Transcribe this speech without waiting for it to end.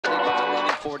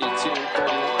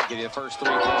give you the first 3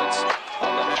 points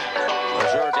on the match.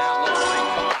 Berger down low, great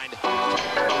find.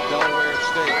 Delaware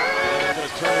State. And they're going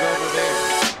to turn it over there.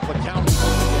 McCown's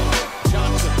over there.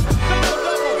 Johnson. Double.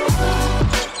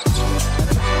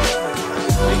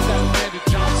 Make that Brandon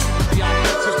Johnson with the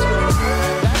offensive score.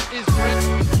 That is great.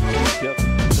 Yep.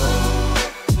 So,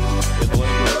 in the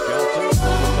lane with Johnson.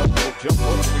 Puts up a little jump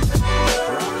hook and he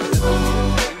drops it.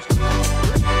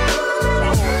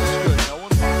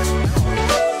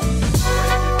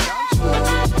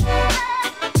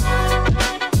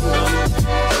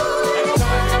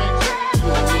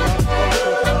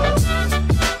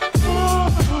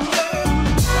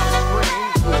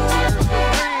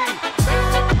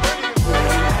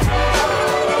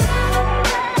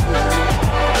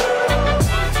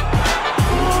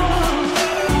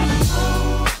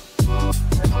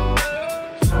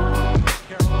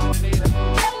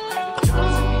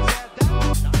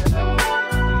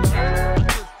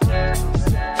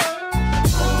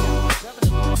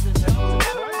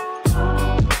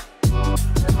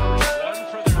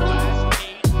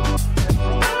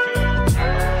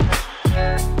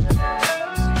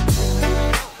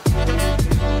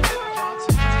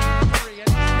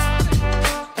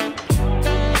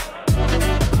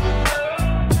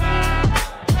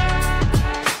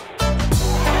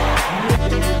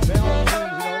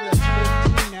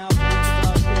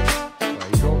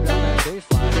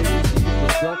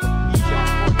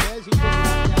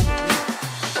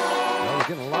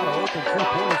 Getting a lot of open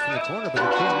 3-pointers from the corner, but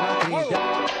they can't knock these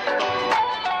down.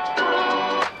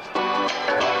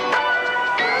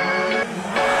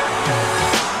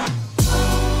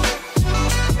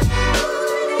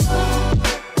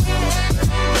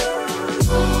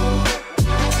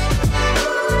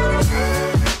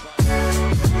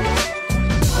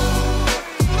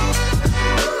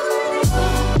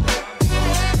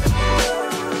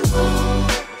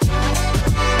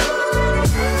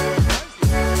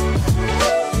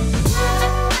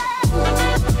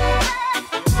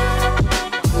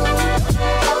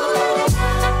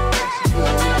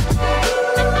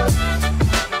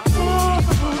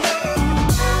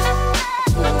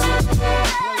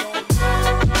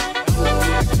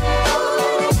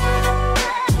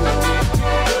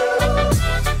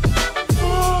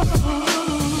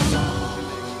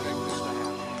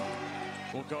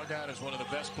 Will go down as one of the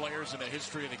best players in the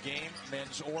history of the game,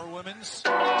 men's or women's.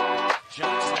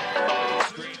 Johnson,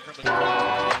 screen from the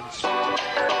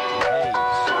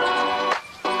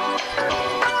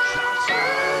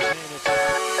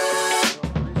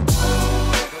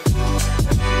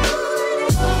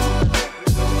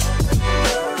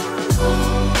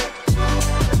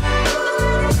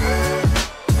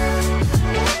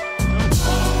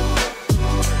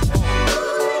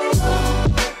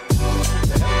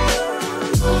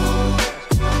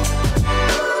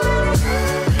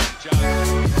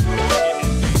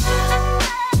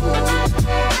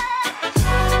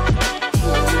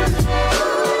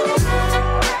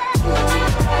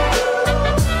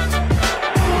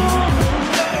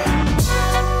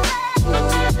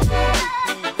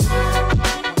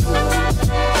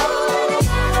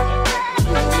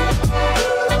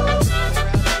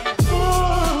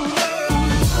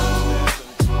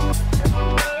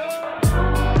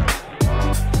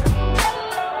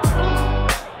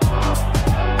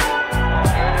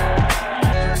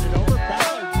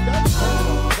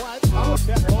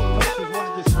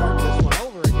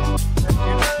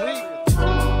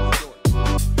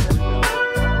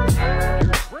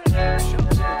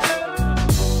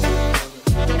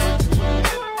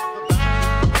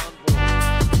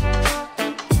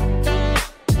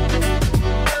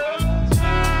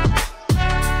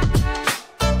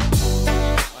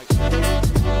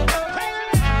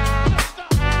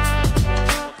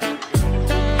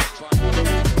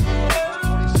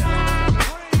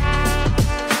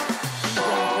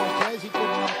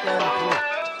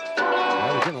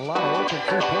getting a lot of open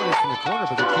 3-pointers from the corner,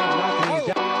 but they can't knock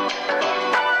these down.